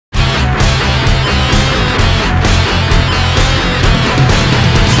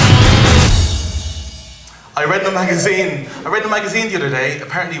I read in a magazine the other day,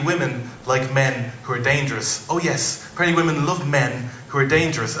 apparently women like men who are dangerous. Oh yes, apparently women love men who are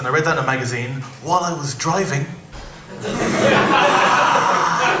dangerous, and I read that in a magazine while I was driving.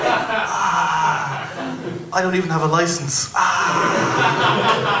 I don't even have a license.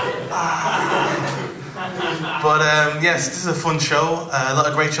 But yes, this is a fun show. A lot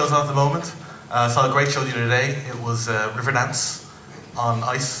of great shows on at the moment. I saw a great show the other day. It was Riverdance on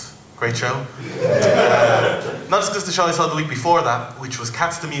ice. Great show. Not as good as the show I saw the week before that, which was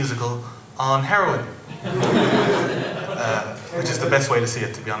Cats the Musical on heroin. Which is the best way to see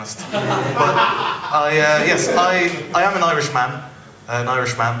it, to be honest. But yes, I am an Irishman, and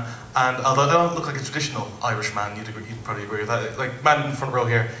although I don't look like a traditional Irishman, you'd probably agree with that. Like, man in the front row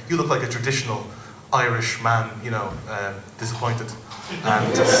here, you look like a traditional Irish man, you know, disappointed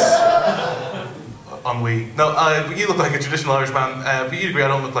and just ennui. No, you look like a traditional Irish man, but you'd agree I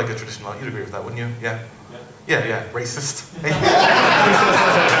don't look like a traditional. You'd agree with that, wouldn't you? Yeah. Yeah, racist. Hey.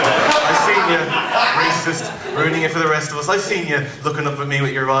 I've seen you, racist, ruining it for the rest of us. I've seen you looking up at me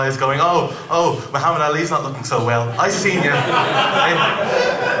with your eyes going, oh, Muhammad Ali's not looking so well. I've seen you. Hey,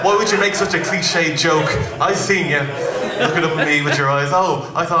 why would you make such a cliched joke? I've seen you looking up at me with your eyes. Oh,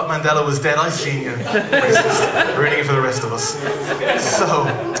 I thought Mandela was dead. I've seen you. Racist, ruining it for the rest of us. So,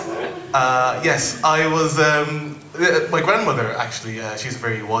 yes, I was, my grandmother actually, she's a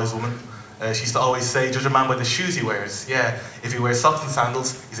very wise woman. She used to always say, judge a man by the shoes he wears. Yeah, if he wears socks and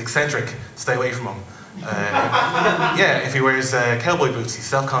sandals, he's eccentric. Stay away from him. Yeah, if he wears cowboy boots, he's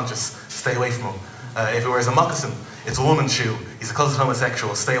self-conscious. Stay away from him. If he wears a moccasin, it's a woman's shoe. He's a closet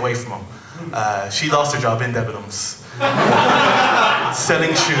homosexual. Stay away from him. She lost her job in Debenhams.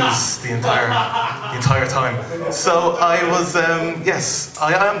 Selling shoes the entire time. So I was, yes,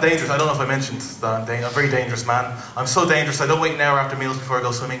 I am dangerous. I don't know if I mentioned that I'm a very dangerous man. I'm so dangerous, I don't wait an hour after meals before I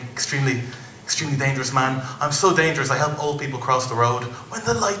go swimming. Extremely dangerous man. I'm so dangerous, I help old people cross the road when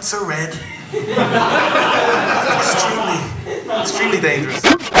the lights are red. Extremely dangerous.